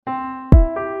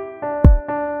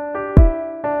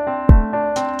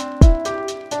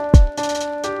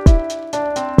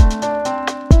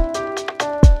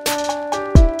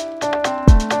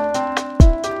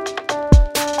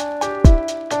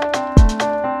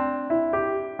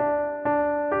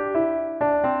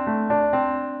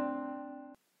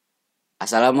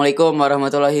Assalamualaikum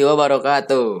warahmatullahi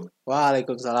wabarakatuh.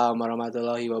 Waalaikumsalam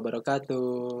warahmatullahi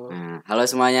wabarakatuh. Halo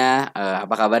semuanya,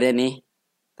 apa kabarnya nih?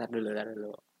 Ntar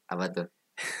dulu. Apa tuh?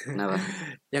 Kenapa?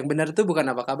 Yang benar tuh bukan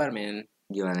apa kabar, men.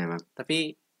 Gimana emang?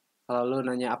 Tapi kalau lu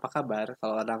nanya apa kabar,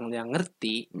 kalau orang yang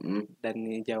ngerti Mm-mm. dan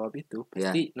jawab itu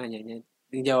Ya. pasti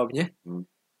jawabnya Hmm.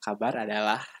 kabar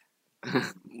adalah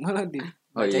malah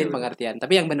Oh iya, dibacain bener. pengertian.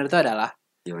 Tapi yang benar tuh adalah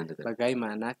Gimana tuh?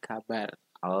 bagaimana kabar.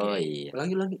 Oh Oke. iya.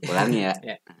 Ulangi. Ulangi ya.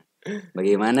 Ya.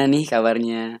 Bagaimana nih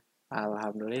kabarnya?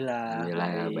 Alhamdulillah. Alhamdulillah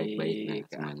ya, baik-baik nah,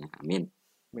 semuanya. Amin.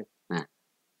 Amin. Nah,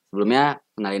 sebelumnya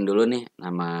kenalin dulu nih,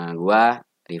 nama gua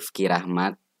Rifki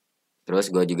Rahmat.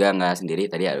 Terus gua juga nggak sendiri,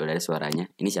 tadi udah ada suaranya.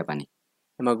 Ini siapa nih?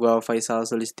 Nama gua Faisal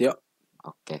Sulistyo.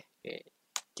 Oke.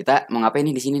 Kita mau ngapain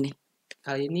nih di sini nih?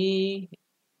 Kali ini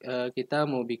kita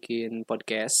mau bikin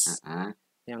podcast.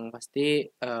 Yang pasti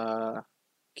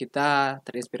kita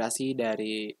terinspirasi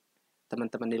dari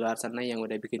teman-teman di luar sana yang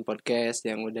udah bikin podcast,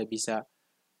 yang udah bisa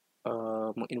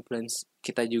menginfluence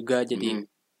kita juga jadi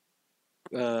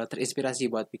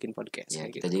terinspirasi buat bikin podcast. Ya,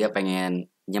 kita gitu. juga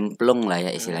pengen nyemplung lah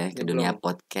ya istilahnya ke dunia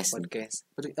podcast.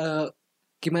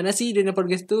 Gimana sih dunia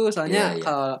podcast tuh? Soalnya Iya.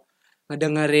 kalau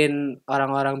ngedengerin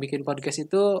orang-orang bikin podcast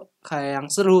itu kayak yang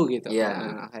seru gitu.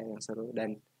 Iya. Kayak yang seru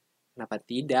dan kenapa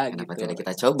tidak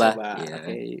Kita coba. Iya.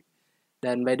 Okay.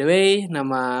 Dan by the way,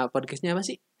 nama podcastnya apa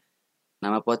sih?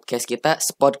 Nama podcast kita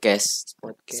Spodcast.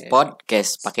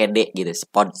 Spodcast pakai D gitu,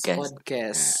 Spodcast.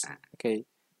 Oke.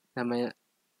 Namanya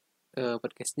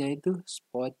podcastnya itu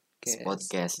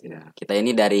Spodcast. Ya. Kita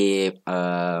ini dari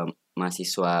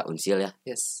mahasiswa Unsil ya.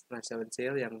 Yes, mahasiswa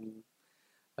Unsil yang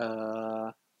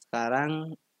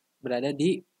sekarang berada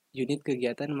di unit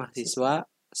kegiatan mahasiswa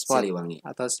Spot Siliwangi.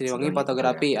 atau Siliwangi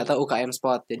Fotografi atau UKM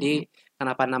Spot. Jadi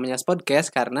kenapa namanya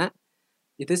Spodcast? Karena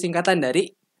itu singkatan dari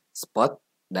Spot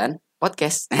dan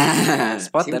podcast.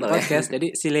 Spot dan podcast.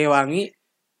 Jadi Siliwangi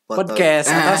Podcast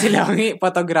atau Siliwangi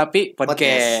Fotografi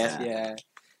Podcast. Ya.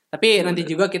 Tapi nanti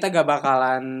juga kita gak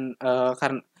bakalan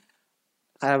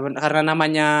karena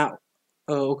namanya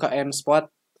UKM Spot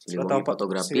atau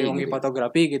Siliwangi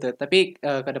Fotografi gitu. Tapi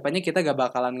kedepannya kita gak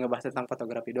bakalan ngebahas tentang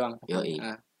fotografi doang.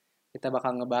 Nah, kita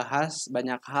bakal ngebahas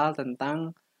banyak hal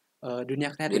tentang dunia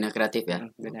kreatif. Dunia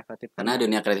kreatif. Karena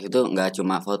dunia kreatif itu nggak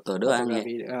cuma foto doang ya.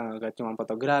 Nggak cuma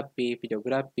fotografi,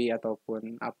 videografi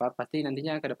ataupun apa. Pasti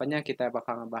nantinya kedepannya kita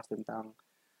bakal ngebahas tentang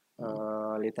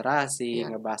literasi,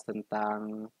 ngebahas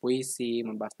tentang puisi,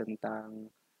 membahas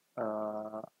tentang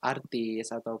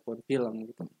artis ataupun film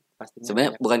gitu. Pastinya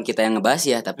sebenarnya bukan kita yang ngebahas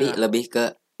ya, tapi lebih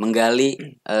ke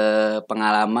menggali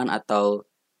pengalaman atau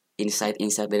insight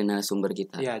dari narasumber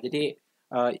kita. Ya, jadi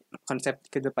konsep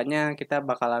kedepannya kita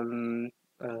bakalan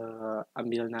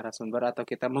ambil narasumber atau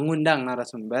kita mengundang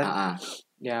narasumber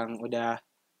yang udah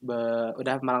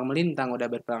malang melintang,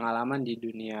 udah berpengalaman di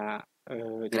dunia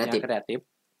kreatif.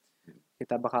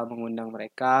 Kita bakal mengundang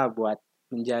mereka buat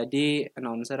menjadi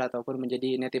announcer ataupun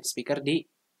menjadi native speaker di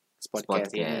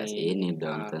Spodcast ini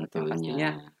dong tentunya. Pastinya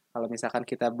kalau misalkan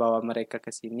kita bawa mereka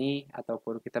ke sini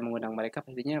ataupun kita mengundang mereka,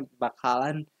 pastinya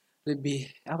bakalan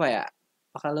lebih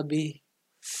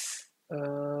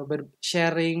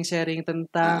sharing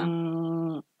tentang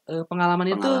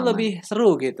pengalaman itu lebih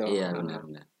seru gitu. Iya, benar.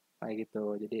 Kayak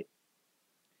gitu. Jadi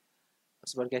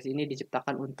podcast ini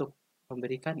diciptakan untuk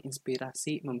memberikan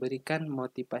inspirasi, memberikan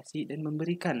motivasi dan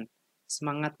memberikan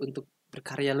semangat untuk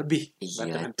berkarya lebih.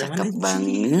 Iya, cakep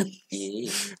banget.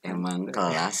 Emang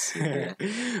kelas gitu ya.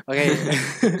 Oke.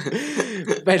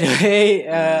 By the way,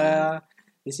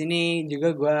 di sini juga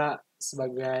gue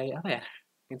sebagai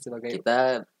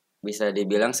kita bisa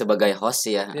dibilang sebagai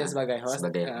host ya. Dia sebagai host.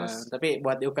 Tapi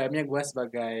buat di UKM-nya gue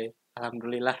sebagai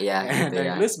alhamdulillah. Ya, gitu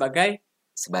ya. Lu sebagai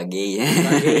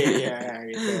ya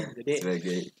gitu. Jadi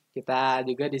kita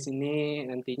juga di sini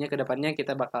nantinya kedepannya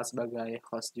kita bakal sebagai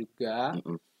host juga.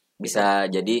 Bisa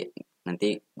jadi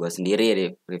nanti gue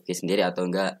sendiri, Rifki sendiri, atau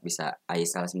enggak bisa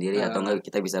Aisal sendiri, atau enggak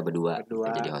kita bisa berdua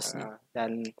kita jadi hostnya.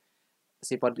 Dan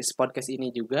si podcast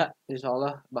ini juga insya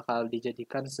Allah bakal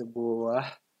dijadikan sebuah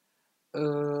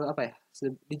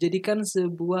dijadikan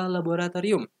sebuah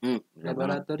laboratorium.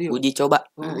 Uji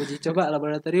coba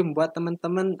laboratorium buat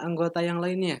teman-teman anggota yang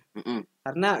lainnya.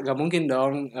 Karena gak mungkin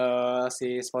dong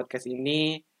si podcast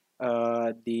ini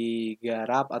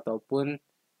digarap ataupun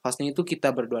hostnya itu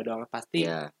kita berdua doang. Pasti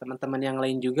teman-teman yang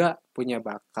lain juga punya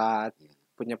bakat,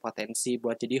 punya potensi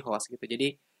buat jadi host gitu.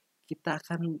 Jadi kita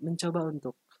akan mencoba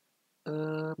untuk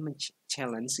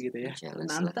challenge gitu ya.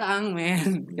 Menantang,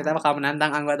 men. Kita bakal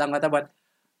menantang anggota-anggota buat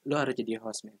lu harus jadi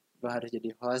host, men. Lu harus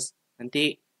jadi host.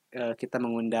 Nanti kita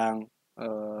mengundang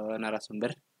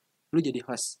narasumber, lu jadi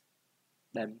host.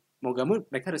 Dan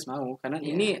mereka harus mau karena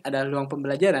ini ada ruang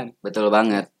pembelajaran. Betul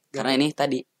banget. Karena ini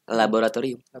tadi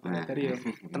laboratorium.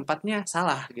 Tempatnya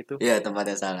salah gitu. Iya,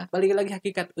 tempatnya salah. Balik lagi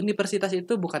hakikat, universitas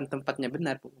itu bukan tempatnya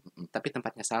benar, tapi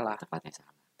tempatnya salah.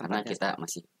 Karena kita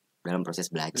masih dalam proses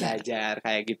belajar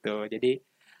kayak gitu. Jadi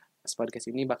podcast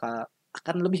ini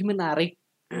akan lebih menarik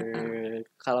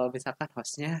kalau misalkan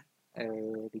hostnya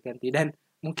diganti, dan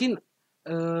mungkin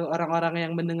orang-orang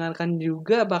yang mendengarkan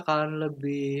juga bakalan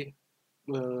lebih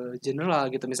general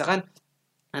gitu. Misalkan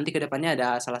nanti kedepannya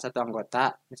ada salah satu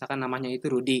anggota, misalkan namanya itu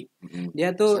Rudy.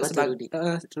 Dia tuh sebagai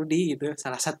Rudy itu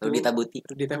salah satu. Rudy Tabuti.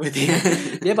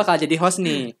 Dia bakal jadi host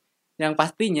nih. Yang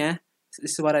pastinya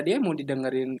suara dia mau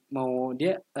didengar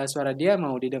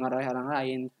oleh orang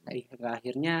lain.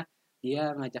 Akhirnya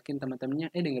dia ngajakin teman-temannya,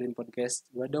 dengerin podcast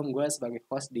gue dong, gue sebagai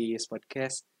host di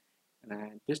podcast. Nah,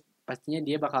 terus pastinya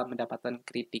dia bakal mendapatkan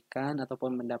kritikan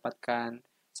ataupun mendapatkan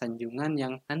sanjungan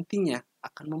yang nantinya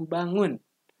akan membangun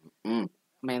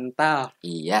mental.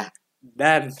 Iya.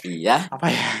 Dan apa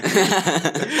ya?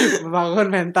 Membangun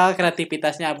mental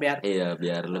kreativitasnya biar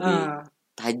lebih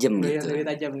tajam gitu. Lebih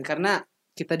tajam, karena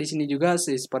kita di sini juga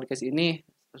si podcast ini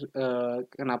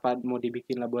kenapa mau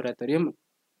dibikin laboratorium,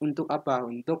 untuk apa?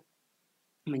 Untuk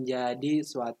menjadi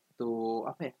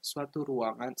suatu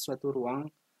ruang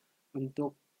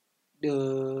untuk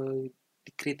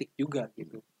dikritik juga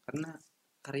gitu. Karena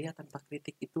karya tanpa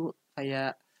kritik itu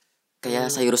kayak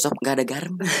sayur sop nggak ada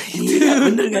garam. Iya,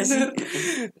 bener nggak sih?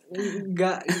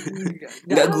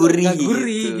 Nggak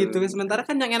gurih gitu. Sementara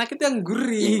kan yang enak itu yang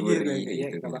gurih gitu. Ya,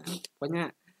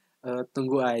 pokoknya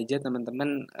tunggu aja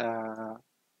teman-teman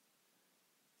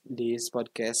di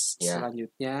podcast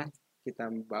selanjutnya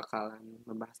kita bakalan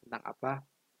membahas tentang apa.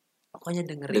 Pokoknya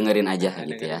dengerin aja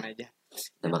gitu ya.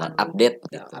 Kita bakal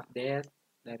update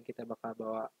dan kita bakal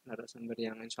bawa narasumber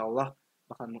yang insyaallah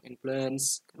bakal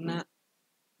menginfluence. Karena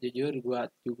jujur gue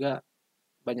juga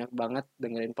banyak banget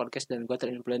dengerin podcast dan gue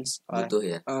terinfluence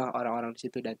oleh orang-orang di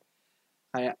situ. Dan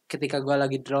kayak ketika gue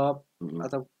lagi drop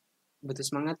atau butuh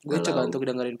semangat, gue coba untuk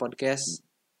dengerin podcast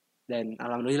dan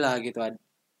alhamdulillah gitu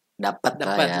dapat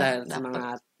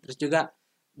semangat. Terus juga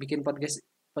bikin podcast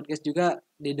juga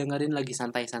didengerin lagi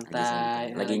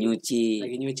santai-santai, lagi nyuci,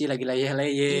 lagi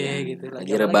leyeh-leyeh gitu,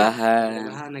 lagi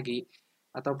rebahan lagi,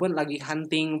 ataupun lagi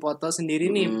hunting foto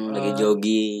sendiri nih, lagi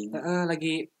jogging,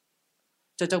 lagi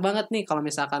cocok banget nih kalau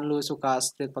misalkan lu suka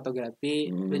street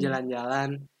photography, lu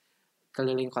jalan-jalan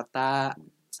keliling kota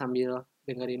sambil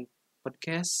dengerin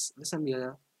podcast, lu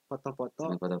sambil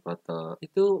foto-foto.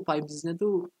 Itu vibes-nya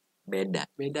tuh beda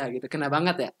gitu. Kena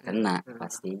banget ya? Kena,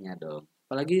 pastinya dong.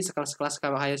 Apalagi sekelas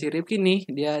kayak si Rifki nih,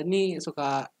 dia nih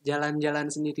suka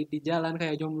jalan-jalan sendiri di jalan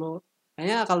kayak jomblo.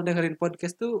 Kayaknya kalau dengerin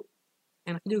podcast tuh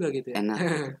enak juga gitu ya. Enak.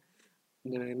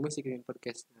 Dengerin musik, dengerin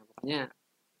podcast. Nah, pokoknya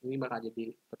ini bakal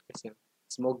jadi podcast yang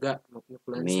semoga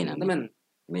menginfluence teman-teman.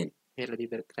 Biar lebih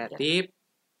berkreatif,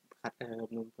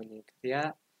 mempunyai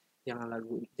karya,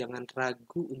 jangan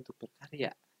ragu untuk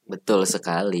berkarya. Betul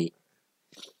sekali.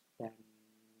 Dan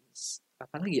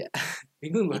apa lagi ya?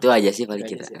 Bingung gua. Itu aja sih paling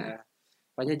kita.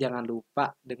 Pokoknya jangan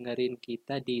lupa dengerin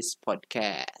kita di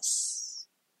podcast.